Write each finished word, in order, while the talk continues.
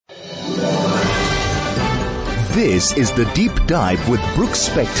This is The Deep Dive with Brooks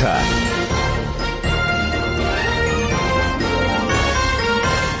Spector.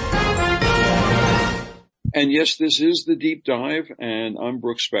 And yes, this is The Deep Dive, and I'm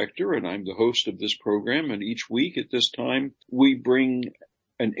Brooks Spector, and I'm the host of this program. And each week at this time, we bring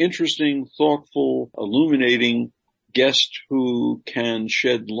an interesting, thoughtful, illuminating guest who can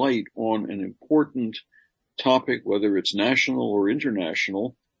shed light on an important topic, whether it's national or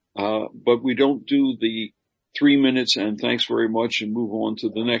international. But we don't do the 3 minutes and thanks very much and move on to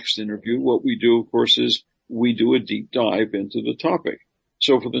the next interview. What we do, of course, is we do a deep dive into the topic.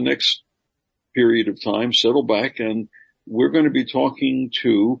 So for the next period of time, settle back, and we're going to be talking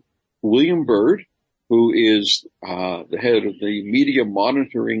to William Bird, who is the head of the Media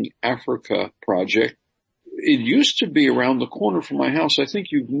Monitoring Africa project. It used to be around the corner from my house. I think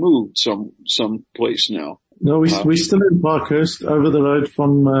you've moved some place now. No, we're still in Parkhurst, over the road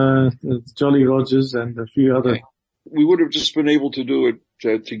from Jolly Rogers and a few other. Okay. We would have just been able to do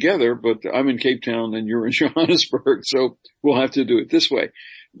it together, but I'm in Cape Town and you're in Johannesburg, so we'll have to do it this way.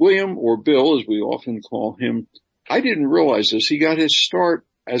 William, or Bill as we often call him, I didn't realize this. He got his start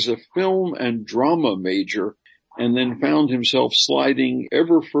as a film and drama major and then found himself sliding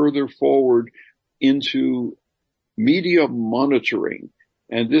ever further forward into media monitoring.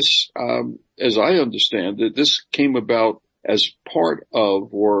 And this, as I understand it, this came about as part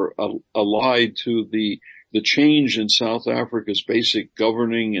of or allied to the change in South Africa's basic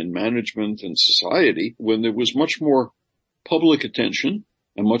governing and management and society, when there was much more public attention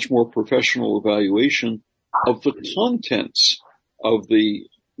and much more professional evaluation of the contents of the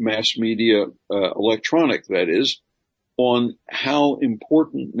mass media, electronic, that is, on how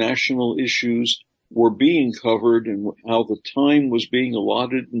important national issues were being covered and how the time was being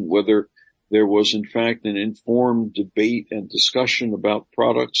allotted and whether there was in fact an informed debate and discussion about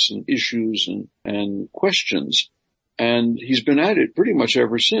products and issues and questions. And he's been at it pretty much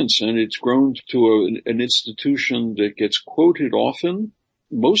ever since, and it's grown to an institution that gets quoted often.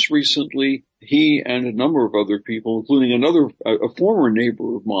 Most recently, he and a number of other people, including a former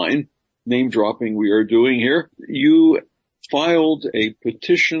neighbor of mine, name dropping we are doing here, you filed a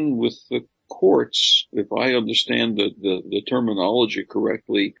petition with the courts, if I understand the terminology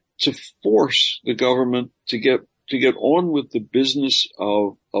correctly, to force the government to get on with the business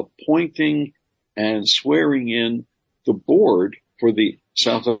of appointing and swearing in the board for the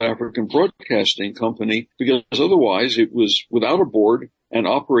South African Broadcasting Company, because otherwise it was without a board and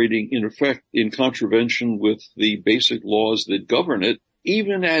operating in effect in contravention with the basic laws that govern it,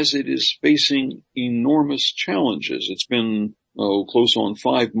 even as it is facing enormous challenges. It's been close on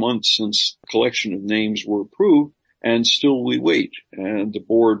 5 months since the collection of names were approved, and still we wait. And the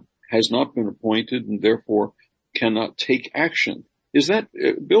board has not been appointed and therefore cannot take action. Is that,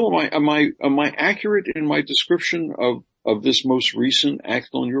 Bill, am I accurate in my description of this most recent act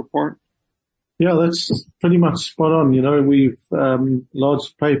on your part? Yeah, that's pretty much spot on. You know, we've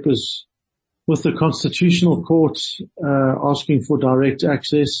lodged papers with the Constitutional Court asking for direct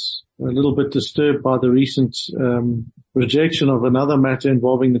access, a little bit disturbed by the recent rejection of another matter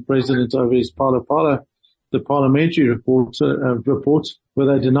involving the president over his the parliamentary report, where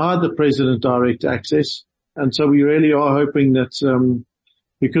they denied the president direct access. And so we really are hoping that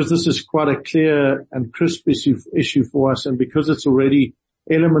because this is quite a clear and crisp issue for us, and because it's already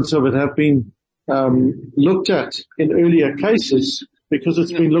elements of it have been looked at in earlier cases, because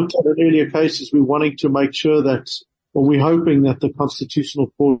it's been looked at in earlier cases, we're wanting to make sure that, or we're hoping that the Constitutional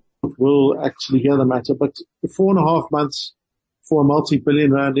Court will actually hear the matter. But 4.5 months for a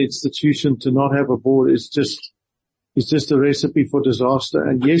multi-billion rand institution to not have a board is just a recipe for disaster.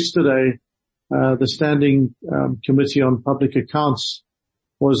 And yesterday, the Standing Committee on Public Accounts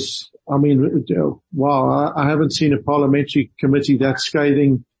was, wow, I haven't seen a parliamentary committee that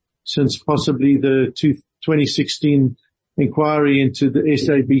scathing since possibly the 2016 inquiry into the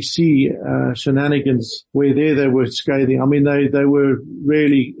SABC shenanigans, where they were scathing. I mean, they were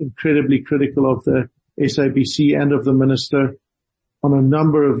really incredibly critical of the SABC and of the minister for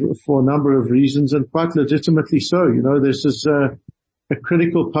a number of reasons, and quite legitimately so. You know, this is a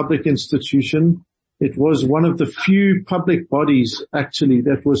critical public institution. It was one of the few public bodies actually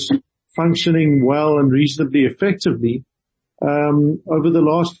that was functioning well and reasonably effectively over the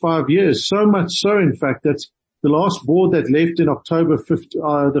last 5 years. So much so, in fact, that the last board that left in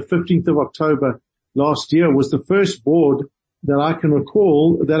the 15th of October last year was the first board that I can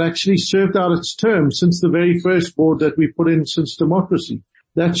recall that actually served out its term since the very first board that we put in since democracy.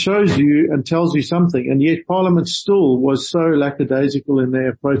 that shows you and tells you something. And yet Parliament still was so lackadaisical in their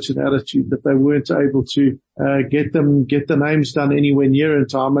approach and attitude that they weren't able to get the names done anywhere near in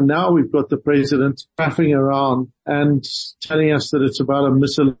time. And now we've got the president faffing around and telling us that it's about a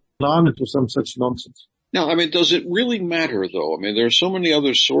misalignment or some such nonsense. Now, I mean, does it really matter, though? I mean, there are so many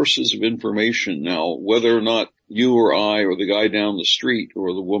other sources of information now, whether or not you or I or the guy down the street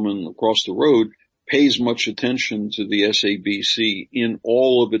or the woman across the road pays much attention to the SABC in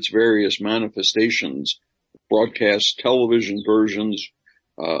all of its various manifestations, broadcast television versions,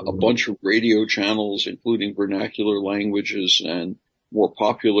 a bunch of radio channels, including vernacular languages and more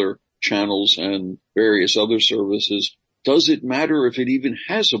popular channels and various other services. Does it matter if it even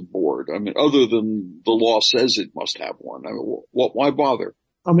has a board? I mean, other than the law says it must have one. I mean, why bother?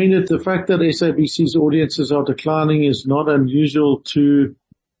 I mean, the fact that SABC's audiences are declining is not unusual to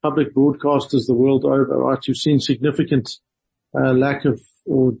public broadcasters the world over, right? You've seen significant lack of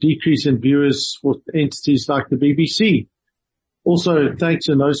or decrease in viewers for entities like the BBC. Also, thanks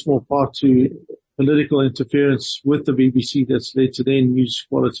in no small part to political interference with the BBC that's led to their news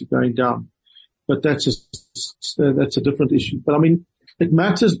quality going down. But that's a different issue. But I mean, it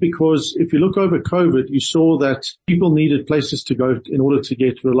matters because if you look over COVID, you saw that people needed places to go in order to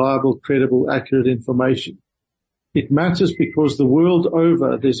get reliable, credible, accurate information. It matters because the world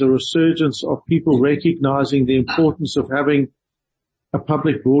over, there's a resurgence of people recognizing the importance of having a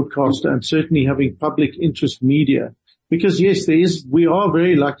public broadcaster and certainly having public interest media. Because yes, we are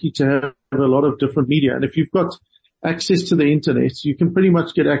very lucky to have a lot of different media. And if you've got access to the internet, you can pretty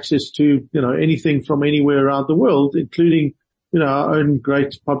much get access to, anything from anywhere around the world, including, our own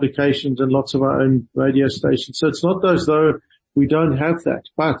great publications and lots of our own radio stations. So it's not as though we don't have that,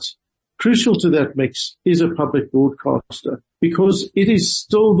 but crucial to that mix is a public broadcaster because it is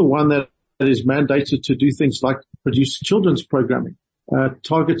still the one that is mandated to do things like produce children's programming,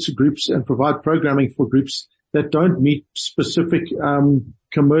 targets groups and provide programming for groups that don't meet specific,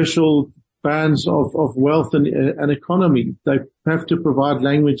 commercial bands of wealth and economy. They have to provide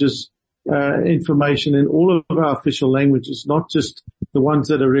languages, information in all of our official languages, not just the ones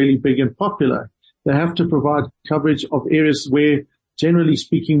that are really big and popular. They have to provide coverage of areas where, generally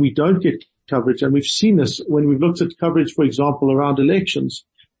speaking, we don't get coverage. And we've seen this when we've looked at coverage, for example, around elections.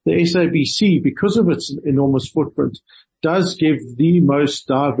 The SABC, because of its enormous footprint, does give the most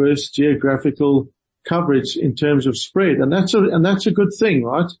diverse geographical coverage in terms of spread. And that's a good thing,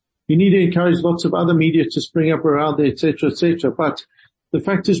 right? You need to encourage lots of other media to spring up around there, et cetera, et cetera. But the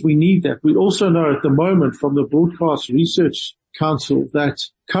fact is we need that. We also know at the moment from the Broadcast Research Council that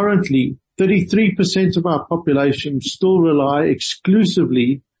currently 33% of our population still rely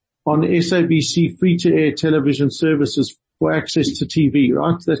exclusively on SABC free-to-air television services for access to TV,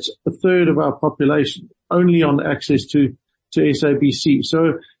 right? That's a third of our population only on access to SABC.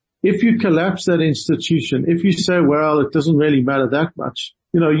 So if you collapse that institution, if you say, well, it doesn't really matter that much,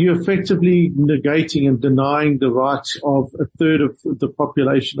 you're effectively negating and denying the rights of a third of the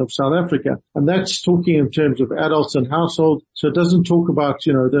population of South Africa. And that's talking in terms of adults and household. So it doesn't talk about,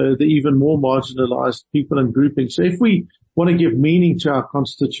 the even more marginalized people and groupings. So if we want to give meaning to our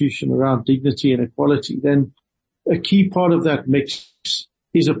constitution around dignity and equality, then a key part of that mix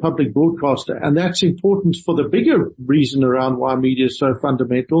is a public broadcaster. And that's important for the bigger reason around why media is so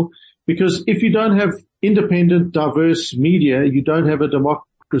fundamental. Because if you don't have independent, diverse media, you don't have a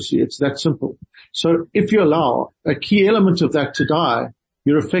democracy. It's that simple. So if you allow a key element of that to die,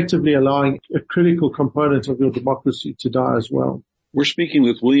 you're effectively allowing a critical component of your democracy to die as well. We're speaking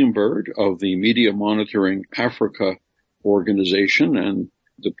with William Bird of the Media Monitoring Africa organization, and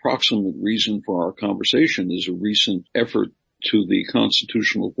the proximate reason for our conversation is a recent effort to the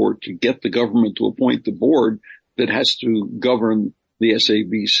Constitutional Court to get the government to appoint the board that has to govern the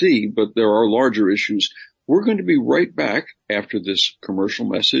SABC, but there are larger issues. We're going to be right back after this commercial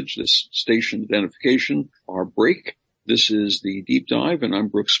message, this station identification, our break. This is the Deep Dive, and I'm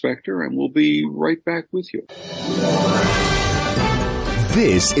Brooks Spector, and we'll be right back with you.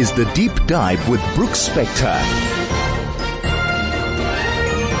 This is the Deep Dive with Brooks Spector.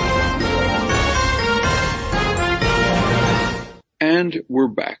 And we're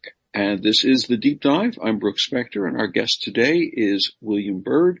back. And this is the Deep Dive. I'm Brooks Spector, and our guest today is William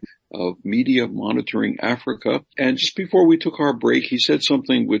Bird of Media Monitoring Africa. And just before we took our break, he said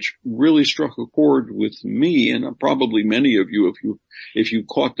something which really struck a chord with me, and probably many of you, if you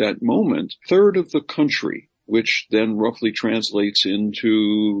caught that moment. A third of the country, which then roughly translates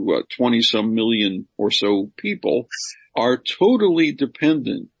into 20-some million or so people, are totally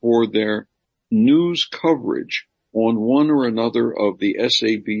dependent for their news coverage on one or another of the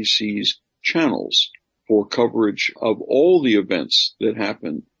SABC's channels. for coverage of all the events that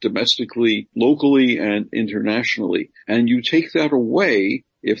happen domestically, locally, and internationally. And you take that away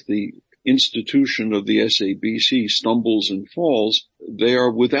if the institution of the SABC stumbles and falls, they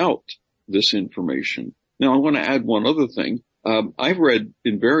are without this information. Now, I want to add one other thing. I've read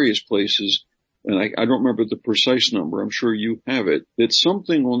in various places, and I don't remember the precise number, I'm sure you have it, that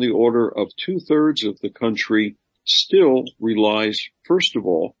something on the order of 2/3 of the country still relies, first of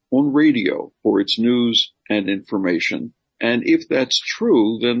all, on radio for its news and information. And if that's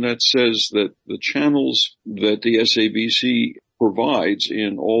true, then that says that the channels that the SABC provides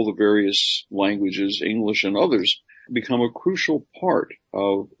in all the various languages, English and others, become a crucial part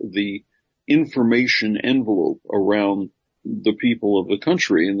of the information envelope around the people of the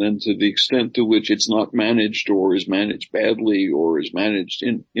country. And then to the extent to which it's not managed or is managed badly or is managed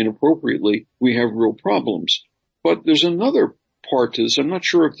inappropriately, we have real problems. But there's another part to this. I'm not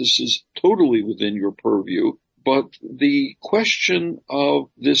sure if this is totally within your purview, but the question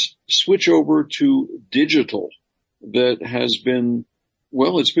of this switch over to digital that has been,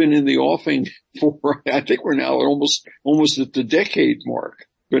 well, it's been in the offing for, I think we're now almost at the decade mark.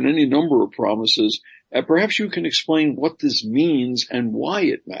 Been any number of promises. Perhaps you can explain what this means and why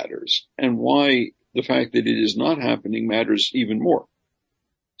it matters, and why the fact that it is not happening matters even more.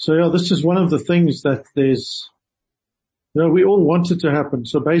 So yeah, this is one of the things that we all want it to happen.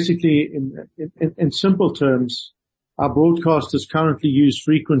 So basically, in simple terms, our broadcasters currently use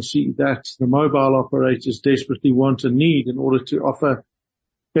frequency that the mobile operators desperately want and need in order to offer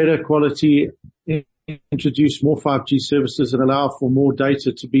better quality, introduce more 5G services and allow for more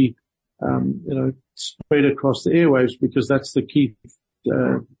data to be, spread across the airwaves, because that's the key.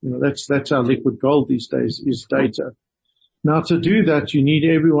 That's our liquid gold these days, is data. Now, to do that, you need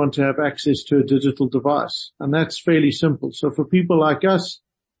everyone to have access to a digital device, and that's fairly simple. So for people like us,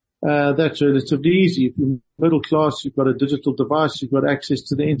 that's relatively easy. If you're middle class, you've got a digital device, you've got access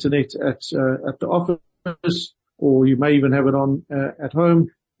to the internet at the office, or you may even have it on at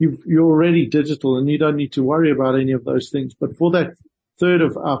home. You're already digital, and you don't need to worry about any of those things. But for that third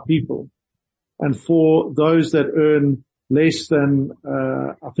of our people, and for those that earn less than,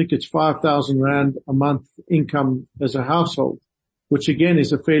 I think it's 5,000 Rand a month income as a household, which again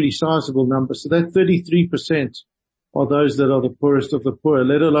is a fairly sizable number. So that 33% are those that are the poorest of the poor,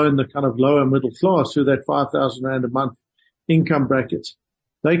 let alone the kind of lower middle class who that 5,000 Rand a month income bracket.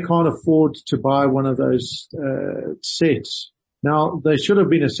 They can't afford to buy one of those, sets. Now, they should have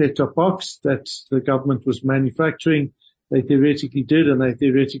been a set-top box that the government was manufacturing. They theoretically did, and they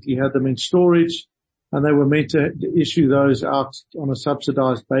theoretically had them in storage, and they were meant to issue those out on a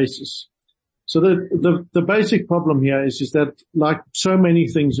subsidized basis. So the basic problem here is that, like so many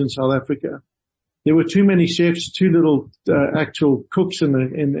things in South Africa, there were too many chefs, too little actual cooks in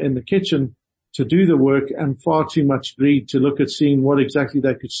the kitchen to do the work, and far too much greed to look at seeing what exactly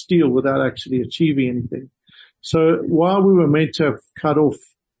they could steal without actually achieving anything. So while we were meant to have cut off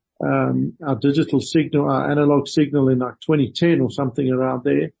our digital signal, our analog signal in like 2010 or something around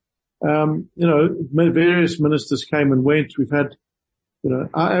there, various ministers came and went. We've had,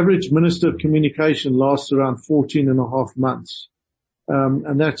 our average minister of communication lasts around 14 and a half months.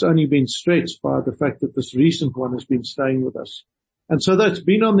 And that's only been stretched by the fact that this recent one has been staying with us. And so that's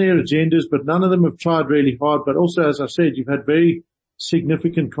been on their agendas, but none of them have tried really hard. But also, as I said, you've had very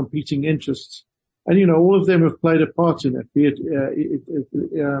significant competing interests. And, all of them have played a part in it, be it,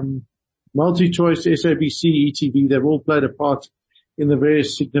 MultiChoice, SABC, ETV, they've all played a part in the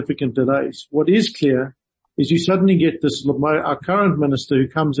various significant delays. What is clear is you suddenly get this, our current minister who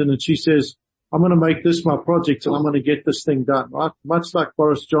comes in and she says, I'm going to make this my project and I'm going to get this thing done, right? Much like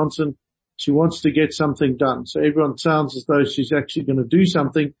Boris Johnson, she wants to get something done. So everyone sounds as though she's actually going to do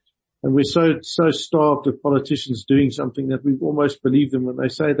something. And we're so starved of politicians doing something that we almost believe them when they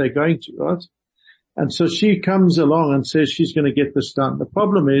say they're going to, right? And so she comes along and says she's going to get this done. The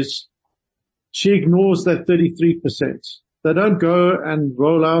problem is she ignores that 33%. They don't go and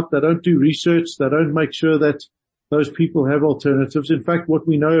roll out. They don't do research. They don't make sure that those people have alternatives. In fact, what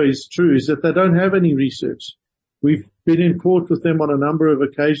we know is true is that they don't have any research. We've been in court with them on a number of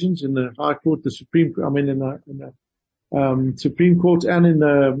occasions in the High Court, the Supreme Court, in the Supreme Court and in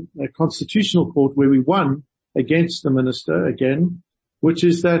the Constitutional Court, where we won against the minister again, which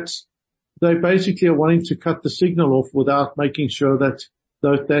is that they basically are wanting to cut the signal off without making sure that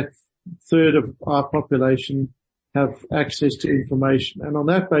that third of our population have access to information. And on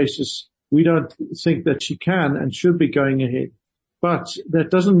that basis, we don't think that she can and should be going ahead. But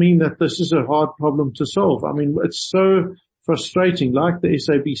that doesn't mean that this is a hard problem to solve. I mean, it's so frustrating, like the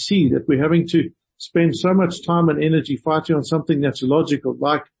SABC, that we're having to spend so much time and energy fighting on something that's logical,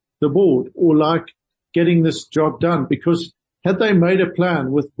 like the board, or like getting this job done, because had they made a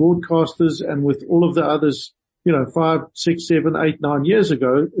plan with broadcasters and with all of the others, 5, 6, 7, 8, 9 years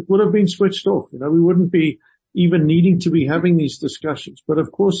ago, it would have been switched off. We wouldn't be even needing to be having these discussions. But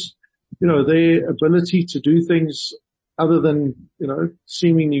of course, their ability to do things other than,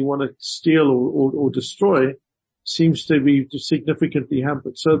 seemingly want to steal or destroy seems to be significantly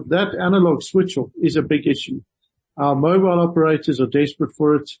hampered. So that analog switch off is a big issue. Our mobile operators are desperate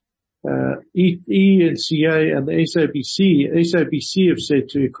for it. ENCA and the SABC have said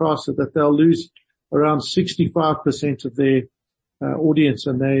to ICASA that they'll lose around 65% of their audience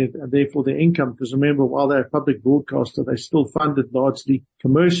and therefore their income. Because remember, while they're a public broadcaster, they're still funded largely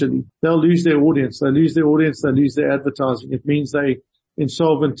commercially. They'll lose their audience. They lose their advertising. It means they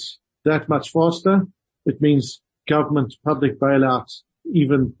insolvent that much faster. It means government public bailouts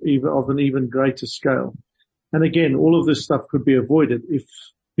even of an even greater scale. And again, all of this stuff could be avoided if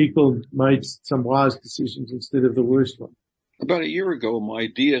people made some wise decisions instead of the worst one. About a year ago, my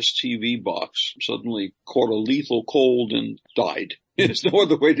DSTV box suddenly caught a lethal cold and died. There's no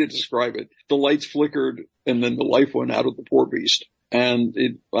other way to describe it. The lights flickered and then the life went out of the poor beast. And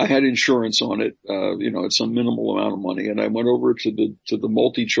I had insurance on it, it's some minimal amount of money. And I went over to the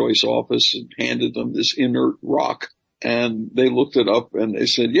multi-choice office and handed them this inert rock. And they looked it up and they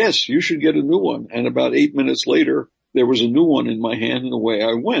said, yes, you should get a new one. And about 8 minutes later, there was a new one in my hand, and away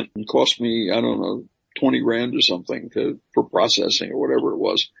I went. It cost me, I don't know, 20 rand or something for processing or whatever it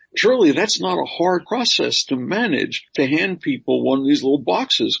was. Surely that's not a hard process to manage, to hand people one of these little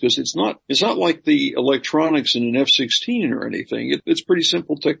boxes, because it's not like the electronics in an F-16 or anything. It's pretty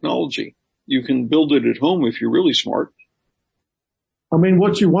simple technology. You can build it at home if you're really smart. I mean,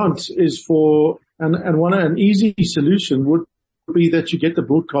 what you want is an easy solution would be that you get the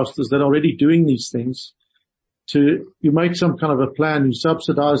broadcasters that are already doing these things you make some kind of a plan, you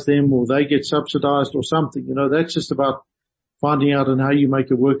subsidize them or they get subsidized or something. That's just about finding out on how you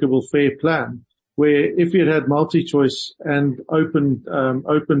make a workable, fair plan. Where if you had multi-choice and open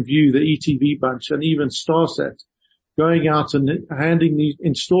view, the ETV bunch and even Starsat going out and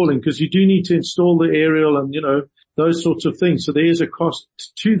installing, because you do need to install the aerial and, those sorts of things. So there is a cost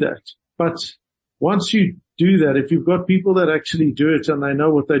to that. But once you do that, if you've got people that actually do it and they know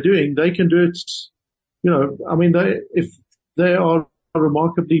what they're doing, they can do it. If they are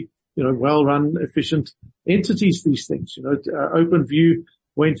remarkably, well-run, efficient entities, these things, OpenView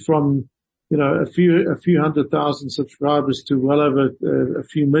went from, a few 100,000 subscribers to well over a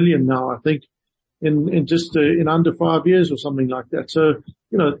few million now, I think, in under 5 years or something like that. So,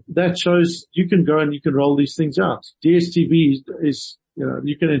 that shows you can go and you can roll these things out. DSTV is,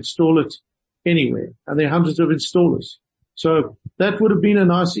 you can install it anywhere, and there are hundreds of installers. So that would have been a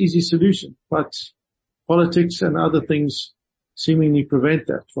nice, easy solution, but politics and other things seemingly prevent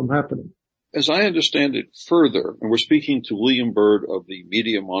that from happening. As I understand it further, and we're speaking to William Bird of the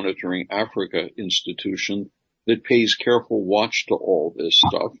Media Monitoring Africa Institution that pays careful watch to all this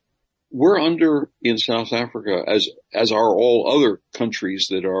stuff. We're under, in South Africa, as are all other countries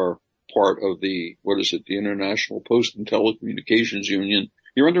that are part of the International Post and Telecommunications Union.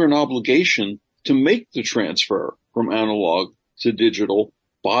 You're under an obligation to make the transfer from analog to digital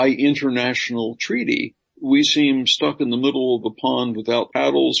by international treaty. We seem stuck in the middle of the pond without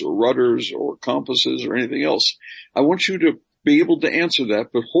paddles or rudders or compasses or anything else. I want you to be able to answer that,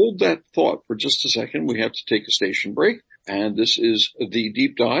 but hold that thought for just a second. We have to take a station break, and this is The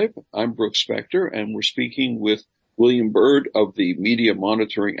Deep Dive. I'm Brooks Spector, and we're speaking with William Bird of the Media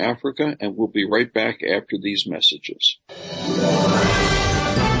Monitoring Africa, and we'll be right back after these messages.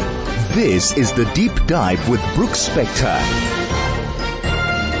 This is The Deep Dive with Brooks Spector.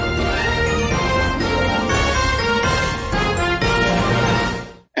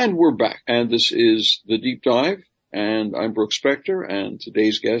 And we're back, and this is The Deep Dive, and I'm Brooks Spector, and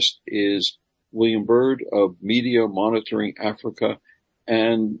today's guest is William Bird of Media Monitoring Africa.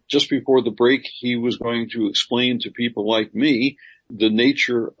 And just before the break, he was going to explain to people like me the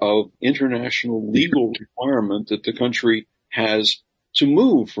nature of international legal requirement that the country has to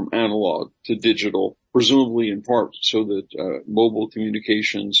move from analog to digital, presumably in part so that mobile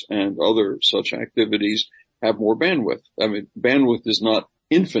communications and other such activities have more bandwidth. I mean, bandwidth is not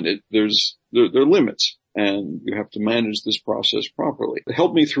infinite. There are limits, and you have to manage this process properly.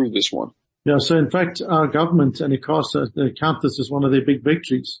 Help me through this one. Yeah, so in fact, our government and ICASA, they count this as one of their big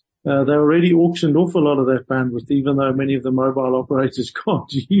victories. They already auctioned off a lot of that bandwidth, even though many of the mobile operators can't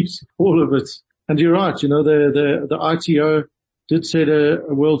use all of it. And you're right, the ITO did set a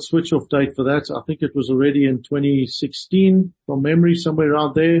world switch-off date for that. I think it was already in 2016, from memory, somewhere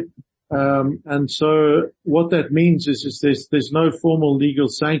around there. And so what that means is there's no formal legal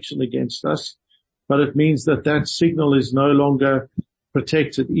sanction against us, but it means that that signal is no longer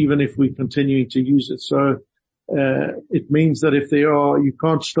protected, even if we're continuing to use it. So, it means that if you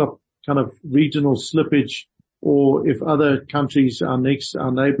can't stop kind of regional slippage, or if other countries, our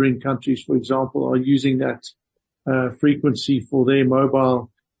neighboring countries, for example, are using that, frequency for their mobile,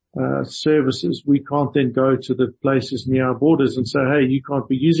 services, we can't then go to the places near our borders and say, hey, you can't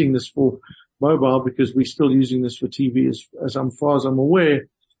be using this for mobile because we're still using this for TV. As far as I'm aware,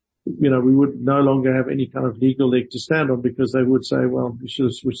 we would no longer have any kind of legal leg to stand on, because they would say, well, we should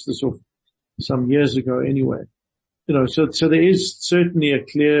have switched this off some years ago anyway. So there is certainly a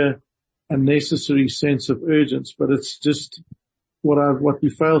clear and necessary sense of urgency, but it's just what we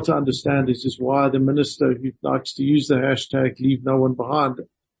fail to understand is why the minister, who likes to use the hashtag leave no one behind,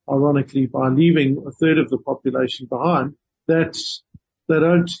 ironically, by leaving a third of the population behind, that they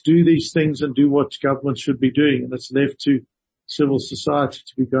don't do these things and do what government should be doing. And it's left to civil society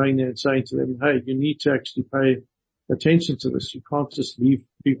to be going there and saying to them, hey, you need to actually pay attention to this. You can't just leave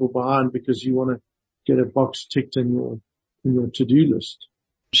people behind because you want to get a box ticked in your to-do list.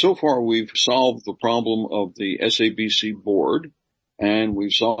 So far, we've solved the problem of the SABC board, and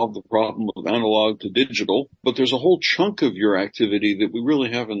we've solved the problem of analog to digital, but there's a whole chunk of your activity that we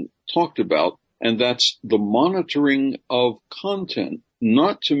really haven't talked about, and that's the monitoring of content,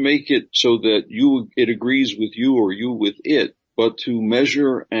 not to make it so that it agrees with you or you with it, but to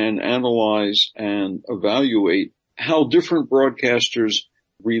measure and analyze and evaluate how different broadcasters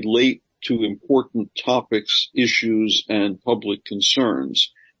relate to important topics, issues, and public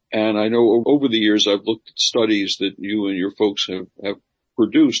concerns. And I know over the years I've looked at studies that you and your folks have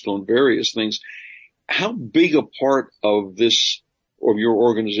produced on various things. How big a part of your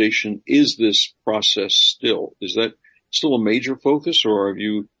organization is this process still? Is that still a major focus, or have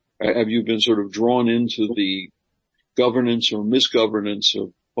you been sort of drawn into the governance or misgovernance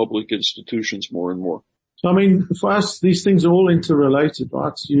of public institutions more and more? So, I mean, for us, these things are all interrelated,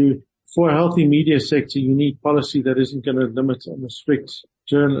 right? For a healthy media sector, you need policy that isn't going to limit and restrict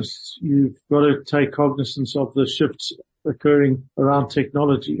journalists. You've got to take cognizance of the shifts occurring around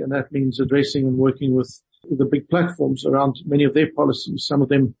technology, and that means addressing and working with the big platforms around many of their policies, some of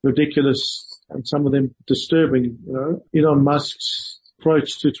them ridiculous and some of them disturbing. Elon Musk's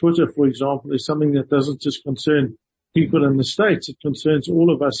approach to Twitter, for example, is something that doesn't just concern people in the States. It concerns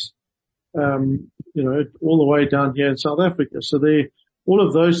all of us, all the way down here in South Africa. So all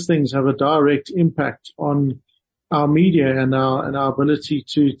of those things have a direct impact on our media and our ability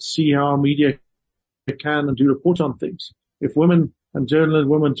to see how our media can and do report on things. If women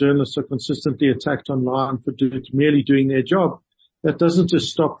journalists are consistently attacked online for merely doing their job, that doesn't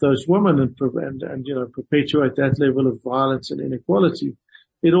just stop those women and perpetuate that level of violence and inequality.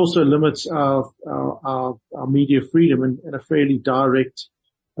 It also limits our media freedom in a fairly direct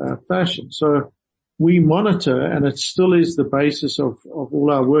fashion. So we monitor, and it still is the basis of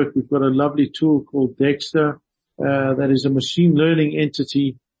all our work. We've got a lovely tool called Dexter, that is a machine learning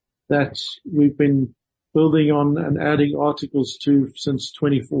entity that we've been building on and adding articles to since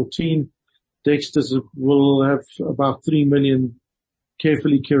 2014. Dexter will have about 3 million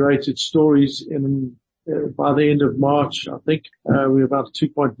carefully curated stories by the end of March. I think we're about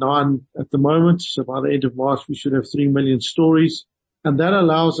 2.9 at the moment. So by the end of March, we should have 3 million stories. And that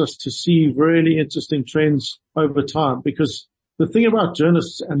allows us to see really interesting trends over time, because the thing about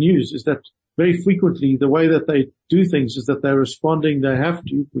journalists and news is that very frequently the way that they do things is that they're responding, they have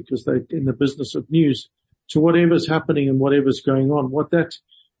to, because they're in the business of news, to whatever's happening and whatever's going on. What that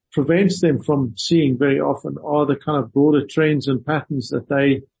prevents them from seeing very often are the kind of broader trends and patterns that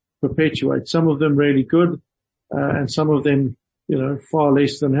they perpetuate. Some of them really good, and some of them, far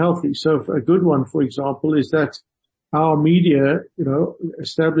less than healthy. So a good one, for example, is that our media,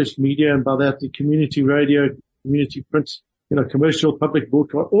 established media, and by that the community radio, community print, commercial, public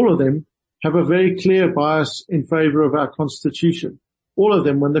broadcast, all of them have a very clear bias in favor of our Constitution. All of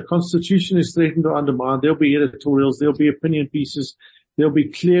them, when the Constitution is threatened or undermined, there'll be editorials, there'll be opinion pieces, there'll be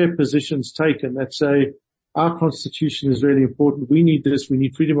clear positions taken that say our Constitution is really important. We need this. We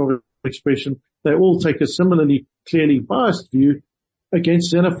need freedom of expression. They all take a similarly clearly biased view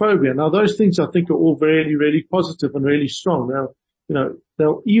against xenophobia. Now, those things I think are all really, really positive and really strong. Now,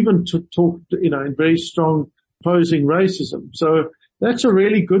 they'll even talk, in very strong opposing racism. So that's a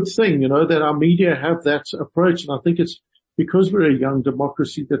really good thing, that our media have that approach. And I think it's because we're a young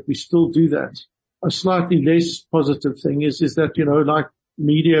democracy that we still do that. A slightly less positive thing is that, like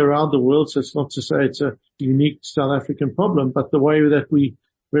media around the world, so it's not to say it's a unique South African problem, but the way that we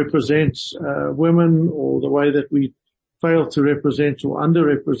represent women, or the way that we fail to represent or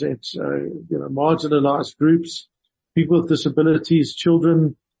underrepresent, marginalized groups, people with disabilities,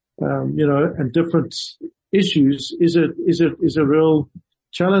 children, and different issues is a real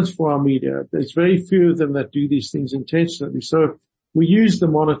challenge for our media. There's very few of them that do these things intentionally. So we use the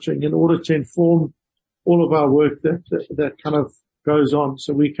monitoring in order to inform all of our work that kind of goes on.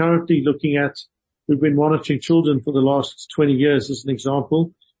 So we're currently we've been monitoring children for the last 20 years as an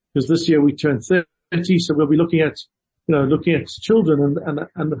example, because this year we turned 30. So we'll be looking at children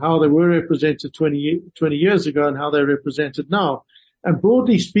and how they were represented 20 years ago and how they're represented now. And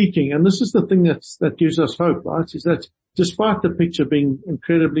broadly speaking, and this is the thing that gives us hope, right, is that despite the picture being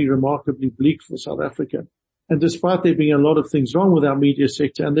incredibly, remarkably bleak for South Africa, and despite there being a lot of things wrong with our media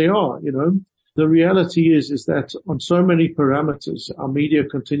sector, and there are, the reality is that on so many parameters, our media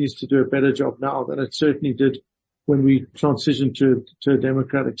continues to do a better job now than it certainly did when we transitioned to a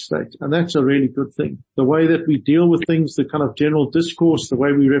democratic state. And that's a really good thing. The way that we deal with things, the kind of general discourse, the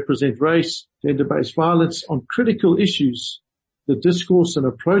way we represent race, gender-based violence on critical issues, the discourse and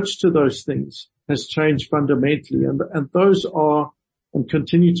approach to those things has changed fundamentally. And those are and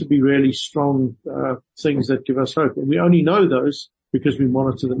continue to be really strong things that give us hope. And we only know those because we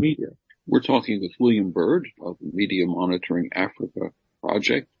monitor the media. We're talking with William Bird of the Media Monitoring Africa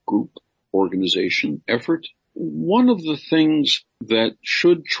Project, group, organization, effort. One of the things that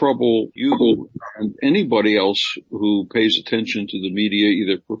should trouble you and anybody else who pays attention to the media,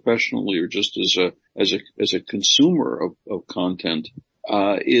 either professionally or just as a consumer of content,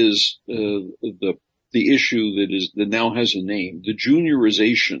 is the issue that now has a name, the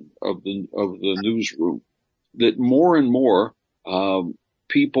juniorization of the newsroom. That more and more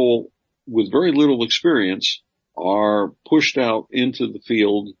people with very little experience are pushed out into the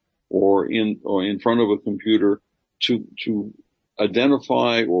field or in front of a computer to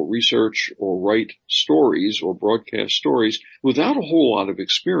identify or research or write stories or broadcast stories without a whole lot of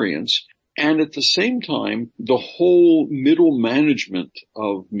experience. And at the same time, the whole middle management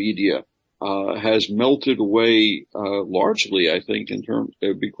of media has melted away largely, I think,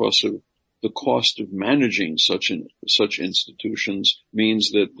 because of the cost of managing such institutions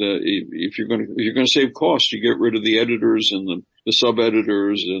means that if you're going to save costs, you get rid of the editors and the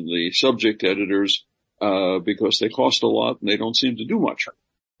sub-editors and the subject editors because they cost a lot and they don't seem to do much.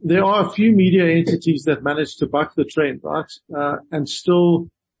 There are a few media entities that manage to buck the trend, right, and still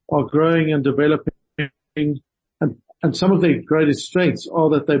are growing and developing. And some of their greatest strengths are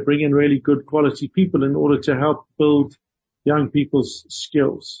that they bring in really good quality people in order to help build young people's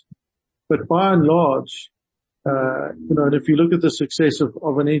skills. But by and large, and if you look at the success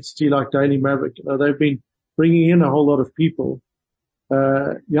of an entity like Daily Maverick, they've been bringing in a whole lot of people,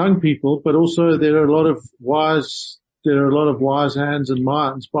 young people, but also there are a lot of wise hands and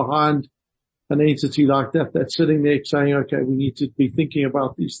minds behind an entity like that that's sitting there saying, okay, we need to be thinking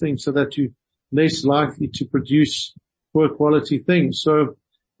about these things so that you're less likely to produce poor quality things. So,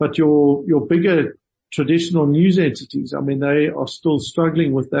 but your bigger traditional news entities, I mean, they are still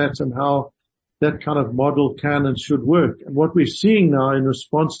struggling with that and how that kind of model can and should work. And what we're seeing now in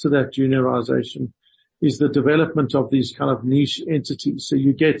response to that juniorization is the development of these kind of niche entities. So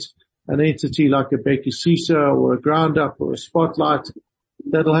you get an entity like a Becky Cisa or a Ground Up or a Spotlight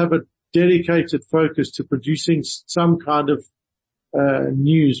that'll have a dedicated focus to producing some kind of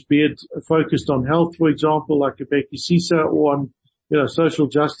news, be it focused on health, for example, like a Becky Cisa, or on social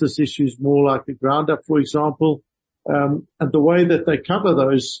justice issues, more like a Ground Up, for example. And the way that they cover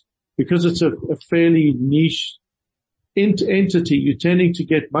those, because it's a fairly niche entity, you're tending to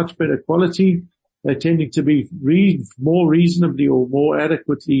get much better quality. They're tending to be more reasonably or more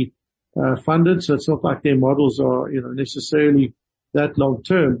adequately funded. So it's not like their models are, necessarily that long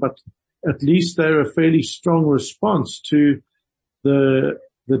term, but at least they're a fairly strong response to the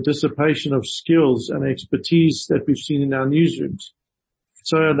dissipation of skills and expertise that we've seen in our newsrooms.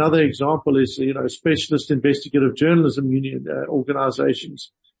 So another example is, specialist investigative journalism union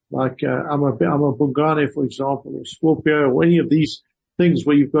organizations like Ama Bungane, for example, or Scorpio, or any of these things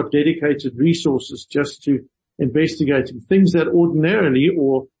where you've got dedicated resources just to investigating things that ordinarily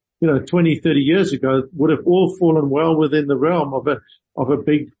or 20, 30 years ago would have all fallen well within the realm of a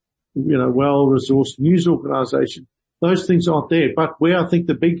big, well-resourced news organization. Those things aren't there. But where I think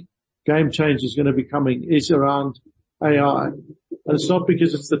the big game change is going to be coming is around AI. And it's not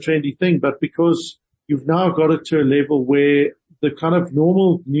because it's the trendy thing, but because you've now got it to a level where the kind of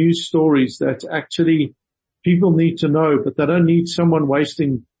normal news stories that actually people need to know, but they don't need someone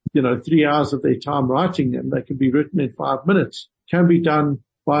wasting, 3 hours of their time writing them. They can be written in 5 minutes, can be done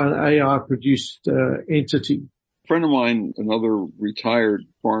by an AI produced entity. A friend of mine, another retired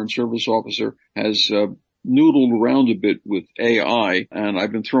Foreign Service officer, has noodled around a bit with AI, and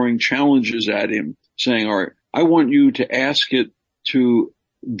I've been throwing challenges at him saying, all right, I want you to ask it to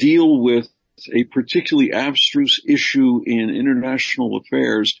deal with a particularly abstruse issue in international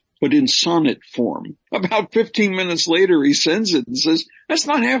affairs, but in sonnet form. About 15 minutes later, he sends it and says, that's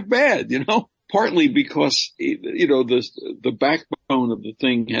not half bad, partly because, the backbone of the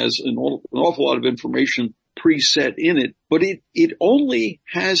thing has an awful lot of information preset in it, but it only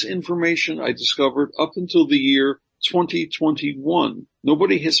has information, I discovered, up until the year 2021.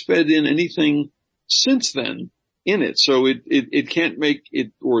 Nobody has fed in anything since then in it. So it can't make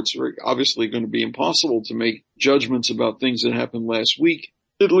it, or it's very obviously going to be impossible to make judgments about things that happened last week,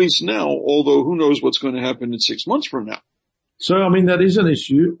 at least now, although who knows what's going to happen in 6 months from now. So, that is an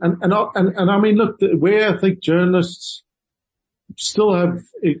issue. And look, where I think journalists still have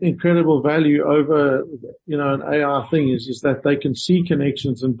incredible value over, an AI thing is that they can see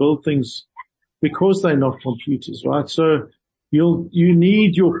connections and build things because they're not computers, right? So you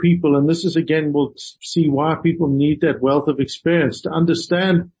need your people, and this is again, we'll see why people need that wealth of experience to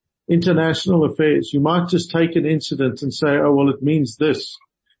understand international affairs. You might just take an incident and say, oh, well, it means this.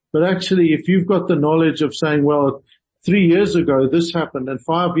 But actually, if you've got the knowledge of saying, well, 3 years ago, this happened, and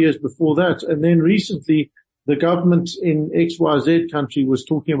 5 years before that, and then recently the government in XYZ country was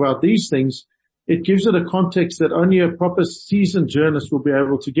talking about these things, it gives it a context that only a proper seasoned journalist will be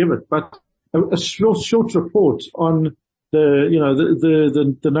able to give it. But a short report on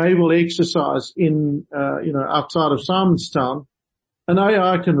the naval exercise in, outside of Simonstown, an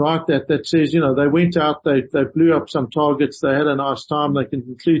AI can write that says, they went out, they blew up some targets, they had a nice time, they can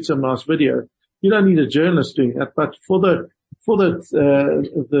include some nice video. You don't need a journalist doing that, but for the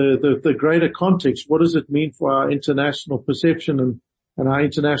greater context, what does it mean for our international perception and our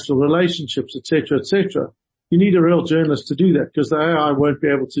international relationships, et cetera, et cetera? You need a real journalist to do that, because the AI won't be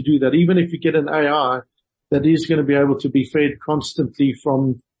able to do that. Even if you get an AI that is going to be able to be fed constantly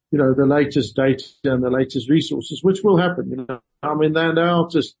from, the latest data and the latest resources, which will happen, they're now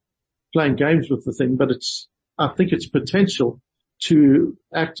just playing games with the thing, but I think its potential to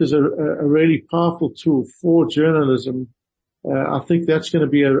act as a really powerful tool for journalism. I think that's going to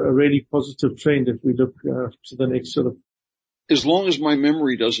be a really positive trend if we look to the next sort of. As long as my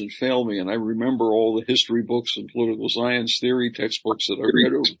memory doesn't fail me, and I remember all the history books and political science theory textbooks that I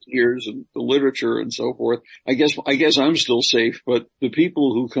read over the years, and the literature and so forth, I guess I'm still safe, but the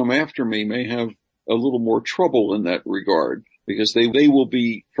people who come after me may have a little more trouble in that regard, because they will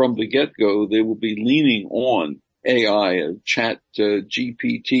be, from the get-go, they will be leaning on AI, chat,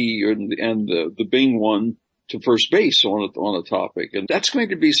 GPT, and the Bing one to first base on a topic. And that's going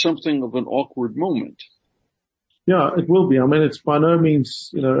to be something of an awkward moment. Yeah, it will be. It's by no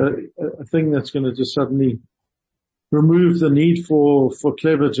means, a thing that's going to just suddenly remove the need for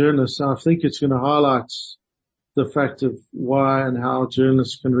clever journalists. I think it's going to highlight the fact of why and how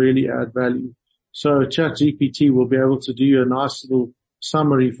journalists can really add value. So ChatGPT will be able to do you a nice little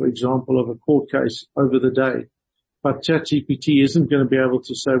summary, for example, of a court case over the day. But ChatGPT isn't going to be able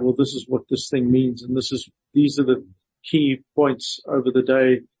to say, well, this is what this thing means, and these are the key points over the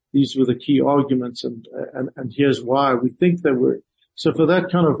day. These were the key arguments, and here's why we think they were. So for that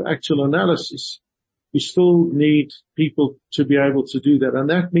kind of actual analysis, you still need people to be able to do that. And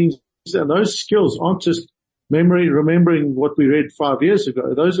that means that those skills aren't just remembering what we read 5 years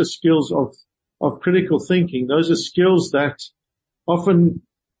ago. Those are skills of critical thinking. Those are skills that often,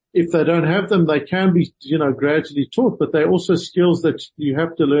 if they don't have them, they can be, gradually taught, but they're also skills that you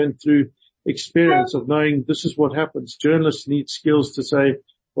have to learn through experience of knowing this is what happens. Journalists need skills to say,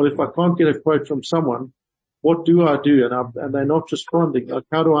 well, if I can't get a quote from someone, what do I do? And they're not responding. Like,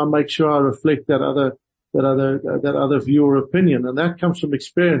 how do I make sure I reflect that other view or opinion? And that comes from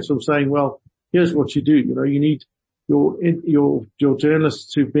experience of saying, well, here's what you do. You need your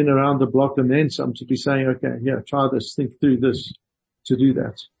journalists who've been around the block and then some to be saying, okay, yeah, try this, think through this, to do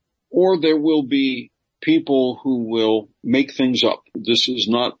that. Or there will be people who will make things up. This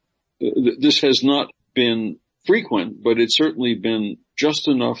has not been frequent, but it's certainly been just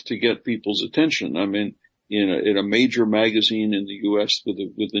enough to get people's attention. In a major magazine in the U.S. with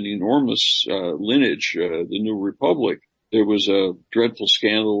an enormous lineage, the New Republic, there was a dreadful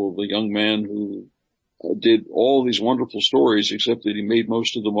scandal of a young man who did all these wonderful stories, except that he made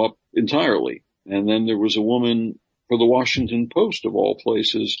most of them up entirely. And then there was a woman for the Washington Post, of all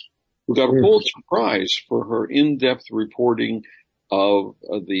places, who got a Pulitzer Prize for her in-depth reporting of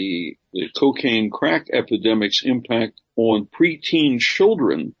the cocaine crack epidemic's impact on preteen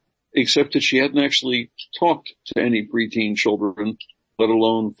children, except that she hadn't actually talked to any preteen children, let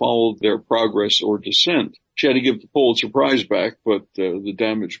alone followed their progress or descent. She had to give the Pulitzer Prize back, but the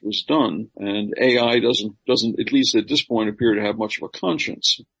damage was done. And AI doesn't, at least at this point, appear to have much of a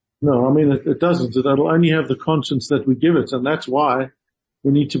conscience. No, it doesn't. It'll only have the conscience that we give it. And that's why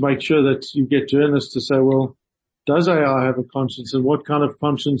we need to make sure that you get journalists to say, well, does AI have a conscience, and what kind of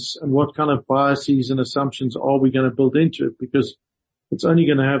conscience and what kind of biases and assumptions are we going to build into it? Because it's only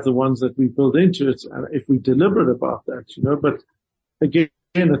going to have the ones that we build into it if we're deliberate about that, But again,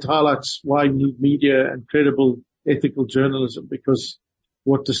 it highlights why you need media and credible ethical journalism, because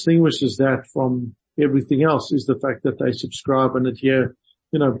what distinguishes that from everything else is the fact that they subscribe and adhere,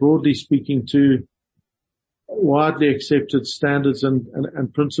 broadly speaking, to widely accepted standards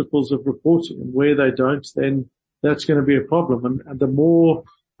and principles of reporting. And where they don't, then that's going to be a problem. And the more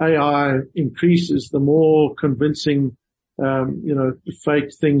AI increases, the more convincing,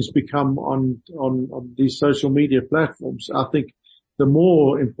 fake things become on these social media platforms. I think the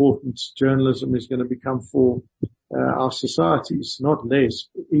more important journalism is going to become for our societies, not less,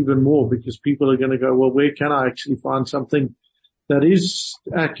 even more, because people are going to go, well, where can I actually find something that is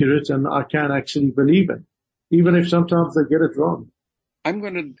accurate and I can actually believe in, even if sometimes they get it wrong. I'm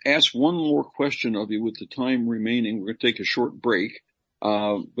going to ask one more question of you with the time remaining. We're going to take a short break.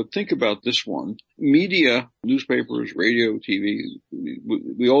 But think about this one. Media, newspapers, radio, TV,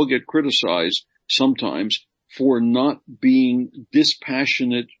 we all get criticized sometimes for not being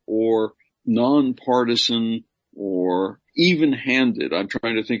dispassionate or nonpartisan or even-handed. I'm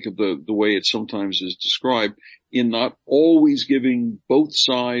trying to think of the way it sometimes is described, in not always giving both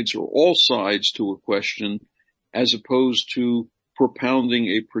sides or all sides to a question, as opposed to propounding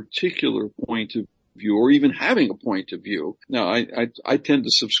a particular point of view or even having a point of view. Now, I tend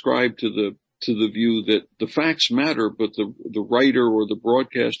to subscribe to the view that the facts matter, but the writer or the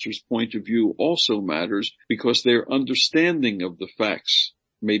broadcaster's point of view also matters, because their understanding of the facts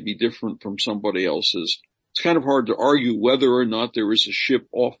may be different from somebody else's. It's kind of hard to argue whether or not there is a ship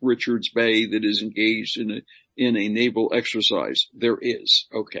off Richards Bay that is engaged in a naval exercise. There is.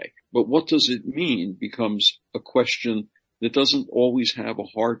 Okay. But what does it mean becomes a question that doesn't always have a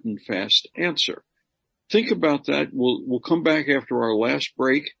hard and fast answer. Think about that. We'll come back after our last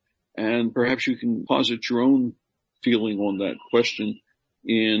break, and perhaps you can posit your own feeling on that question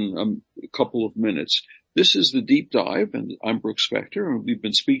in a couple of minutes. This is the Deep Dive, and I'm Brooks Spector, and we've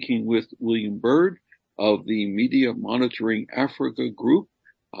been speaking with William Byrd of the Media Monitoring Africa Group,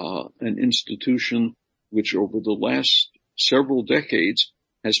 an institution which over the last several decades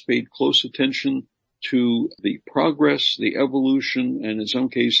has paid close attention to the progress, the evolution, and in some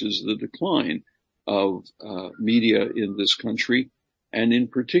cases the decline of media in this country. And in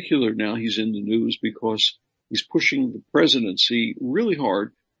particular, now he's in the news because he's pushing the presidency really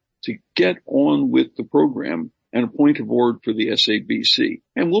hard to get on with the program and appoint a board for the SABC.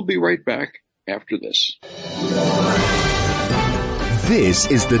 And we'll be right back after this. This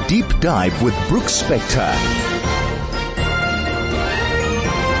is the Deep Dive with Brooks Spector.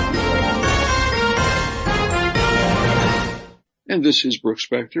 And this is Brooks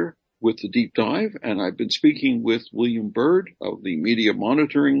Spector with the Deep Dive, and I've been speaking with William Byrd of the Media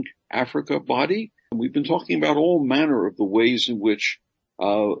Monitoring Africa body. And we've been talking about all manner of the ways in which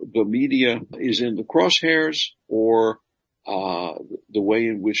the media is in the crosshairs, or the way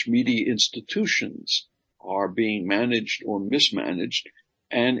in which media institutions are being managed or mismanaged.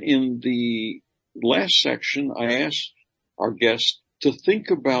 And in the last section, I asked our guest to think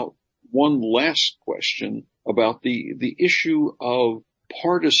about one last question about the issue of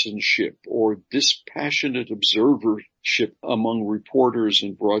partisanship or dispassionate observership among reporters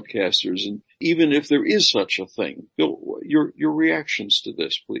and broadcasters, and even if there is such a thing. Bill, your reactions to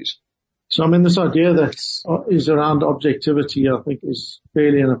this, please. So, this idea that is around objectivity, I think, is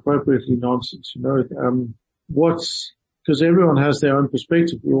fairly and appropriately nonsense. Because everyone has their own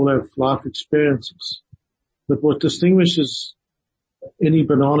perspective. We all have life experiences. But what distinguishes any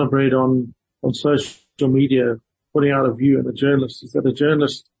banana bread on social media putting out a view and a journalist is that a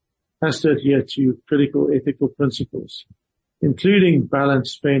journalist has to adhere to critical ethical principles, including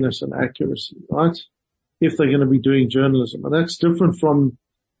balance, fairness, and accuracy, right? If they're going to be doing journalism. And that's different from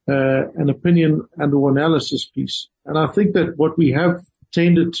an opinion and or analysis piece. And I think that what we have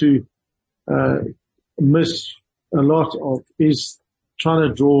tended to miss a lot of is trying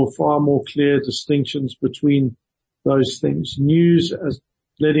to draw far more clear distinctions between those things. News as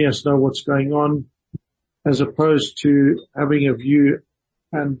letting us know what's going on, as opposed to having a view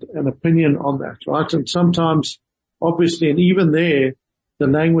and an opinion on that, right? And sometimes, obviously, and even there, the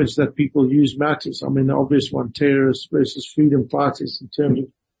language that people use matters. The obvious one, terrorists versus freedom fighters, in terms of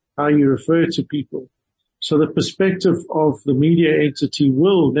how you refer to people. So the perspective of the media entity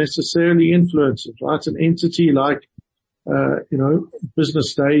will necessarily influence it, right? An entity like,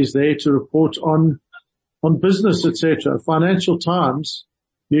 Business Day is there to report on business, etc. Financial Times,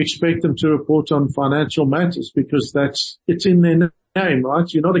 you expect them to report on financial matters because it's in their game, right?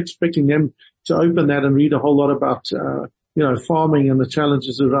 You're not expecting them to open that and read a whole lot about, farming and the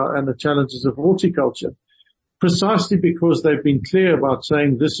challenges of horticulture. Precisely because they've been clear about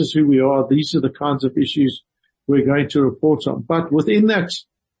saying this is who we are, these are the kinds of issues we're going to report on. But within that,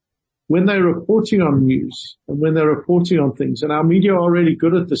 when they're reporting on news and when they're reporting on things, and our media are really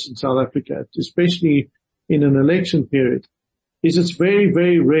good at this in South Africa, especially in an election period, is it's very,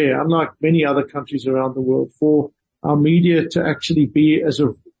 very rare, unlike many other countries around the world, for our media to actually be as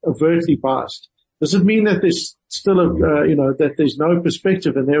overtly biased. Does it mean that there's still that there's no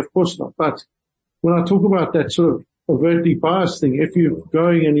perspective in there? Of course not. But when I talk about that sort of overtly biased thing, if you're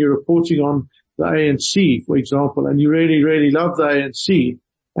going and you're reporting on the ANC, for example, and you really, really love the ANC,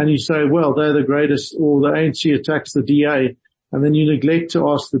 and you say, well, they're the greatest, or the ANC attacks the DA, and then you neglect to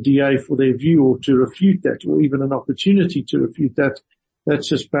ask the DA for their view or to refute that, or even an opportunity to refute that, that's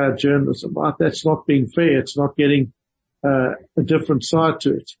just bad journalism, right? That's not being fair. It's not getting a different side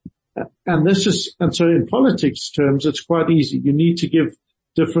to it. And so in politics terms, it's quite easy. You need to give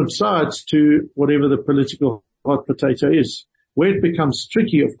different sides to whatever the political hot potato is. Where it becomes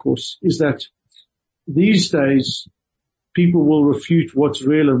tricky, of course, is that these days people will refute what's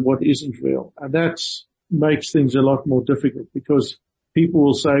real and what isn't real. And that makes things a lot more difficult because people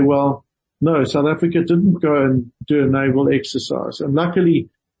will say, well, no, South Africa didn't go and do a naval exercise. And luckily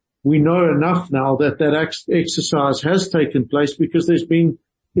we know enough now that exercise has taken place because there's been,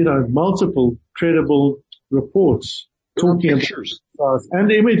 multiple credible reports talking about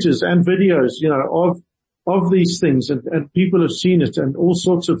and images and videos, of these things and people have seen it and all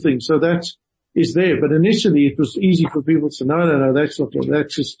sorts of things. So that is there. But initially it was easy for people to say, no, that's not true.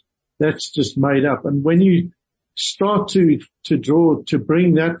 That's just made up. And when you start to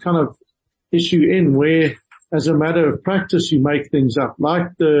bring that kind of issue in where as a matter of practice you make things up, like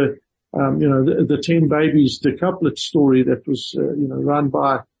the 10 babies decuplet story that was, run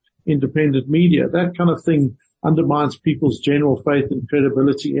by independent media, that kind of thing undermines people's general faith and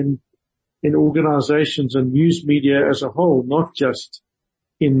credibility in organizations and news media as a whole, not just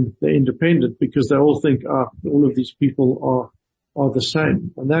in the independent, because they all think, all of these people are the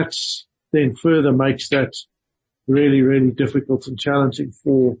same. And that's then further makes that really, really difficult and challenging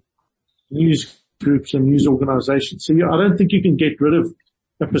for news groups and news organizations. So I don't think you can get rid of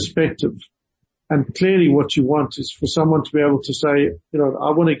a perspective. And clearly what you want is for someone to be able to say, I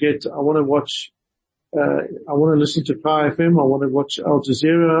want to listen to Pi FM, I want to watch Al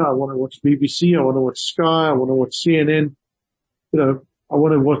Jazeera, I want to watch BBC, I want to watch Sky, I want to watch CNN, I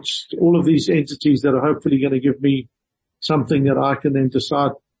want to watch all of these entities that are hopefully going to give me something that I can then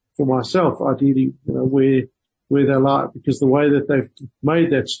decide for myself, ideally, where they lie, because the way that they've made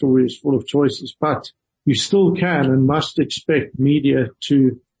that story is full of choices. But you still can and must expect media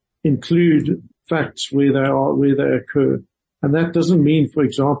to include facts where they occur. And that doesn't mean, for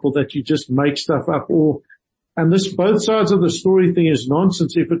example, that you just make stuff up and this both sides of the story thing is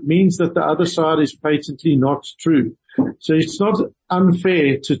nonsense if it means that the other side is patently not true. So it's not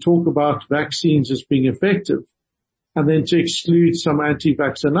unfair to talk about vaccines as being effective and then to exclude some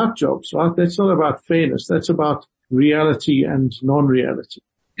anti-vaxxer nut jobs, right? That's not about fairness. That's about reality and non-reality.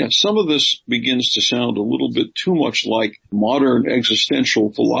 Yeah, some of this begins to sound a little bit too much like modern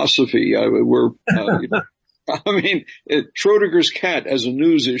existential philosophy. Schrodinger's cat as a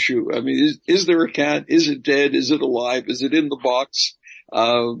news issue. Is there a cat? Is it dead? Is it alive? Is it in the box?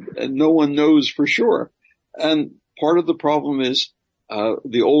 And no one knows for sure. And part of the problem is,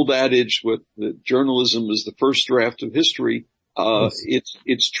 the old adage with that journalism is the first draft of history.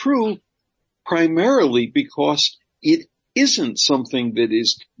 It's true primarily because it isn't something that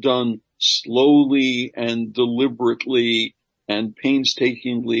is done slowly and deliberately and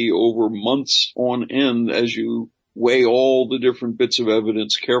painstakingly over months on end as you weigh all the different bits of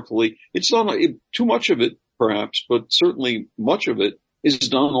evidence carefully. It's not too much of it, perhaps, but certainly much of it is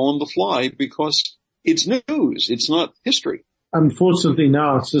done on the fly because it's news. It's not history. Unfortunately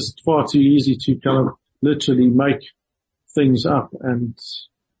now it's just far too easy to kind of literally make things up and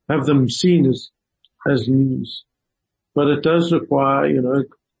have them seen as news. But it does require,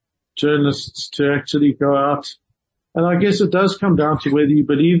 journalists to actually go out. And I guess it does come down to whether you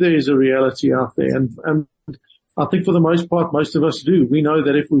believe there is a reality out there. And I think for the most part, most of us do. We know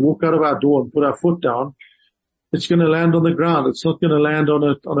that if we walk out of our door and put our foot down, it's going to land on the ground. It's not going to land on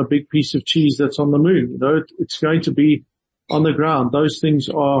a big piece of cheese that's on the moon. It's going to be on the ground. Those things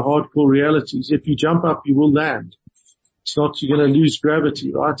are hardcore realities. If you jump up, you will land. It's not, you're going to lose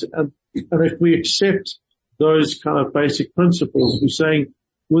gravity, right? And if we accept those kind of basic principles, we're saying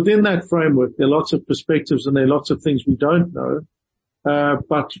within that framework, there are lots of perspectives and there are lots of things we don't know.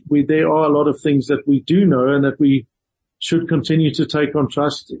 But there are a lot of things that we do know and that we should continue to take on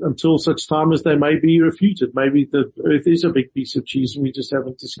trust until such time as they may be refuted. Maybe the earth is a big piece of cheese and we just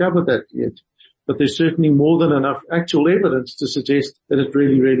haven't discovered that yet. But there's certainly more than enough actual evidence to suggest that it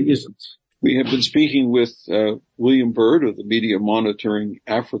really, really isn't. We have been speaking with William Bird of the Media Monitoring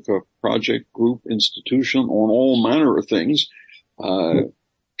Africa Project Group Institution on all manner of things,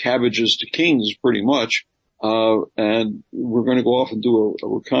 cabbages to kings pretty much. And we're going to go off and do a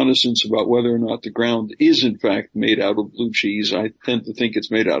reconnaissance about whether or not the ground is in fact made out of blue cheese. I tend to think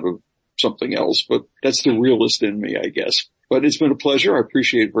it's made out of something else, but that's the realist in me, I guess. But it's been a pleasure. I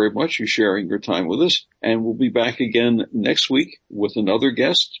appreciate very much you sharing your time with us. And we'll be back again next week with another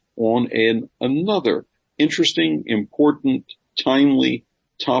guest on another interesting, important, timely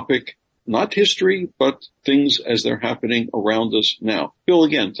topic. Not history, but things as they're happening around us now. Bill,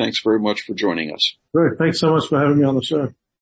 again, thanks very much for joining us. Great. Thanks so much for having me on the show.